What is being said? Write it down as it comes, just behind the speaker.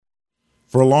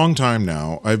For a long time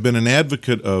now, I've been an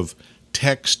advocate of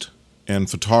text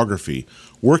and photography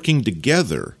working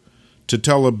together to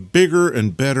tell a bigger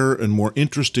and better and more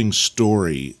interesting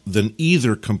story than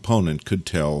either component could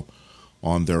tell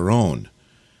on their own.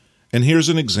 And here's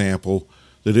an example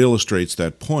that illustrates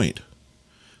that point.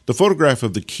 The photograph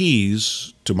of the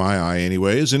keys, to my eye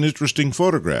anyway, is an interesting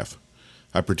photograph.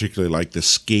 I particularly like the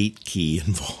skate key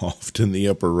involved in the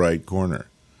upper right corner.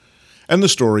 And the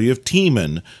story of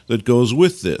Timon that goes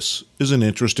with this is an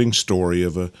interesting story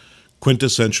of a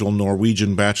quintessential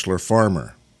Norwegian bachelor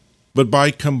farmer. But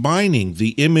by combining the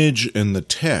image and the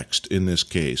text in this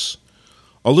case,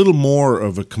 a little more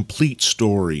of a complete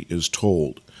story is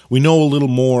told. We know a little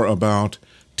more about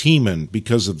Timon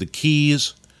because of the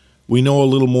keys. We know a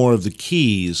little more of the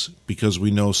keys because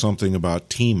we know something about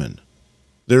Timon.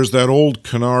 There's that old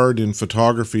canard in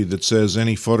photography that says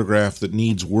any photograph that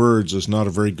needs words is not a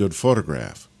very good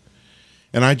photograph.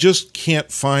 And I just can't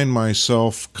find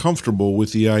myself comfortable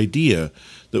with the idea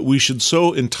that we should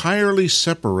so entirely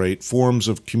separate forms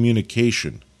of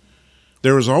communication.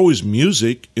 There is always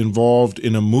music involved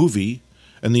in a movie,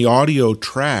 and the audio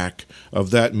track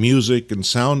of that music and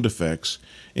sound effects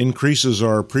increases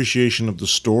our appreciation of the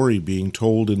story being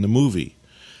told in the movie.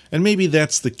 And maybe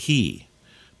that's the key.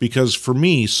 Because for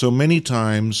me, so many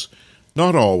times,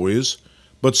 not always,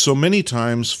 but so many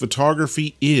times,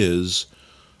 photography is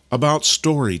about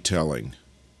storytelling.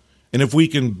 And if we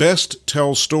can best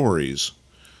tell stories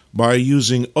by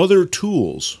using other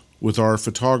tools with our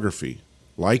photography,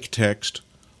 like text,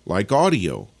 like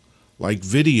audio, like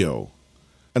video,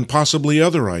 and possibly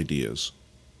other ideas,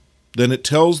 then it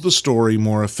tells the story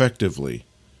more effectively.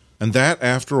 And that,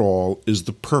 after all, is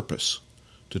the purpose,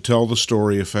 to tell the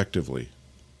story effectively.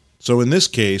 So in this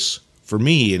case, for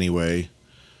me anyway,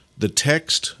 the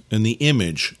text and the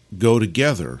image go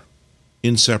together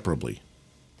inseparably.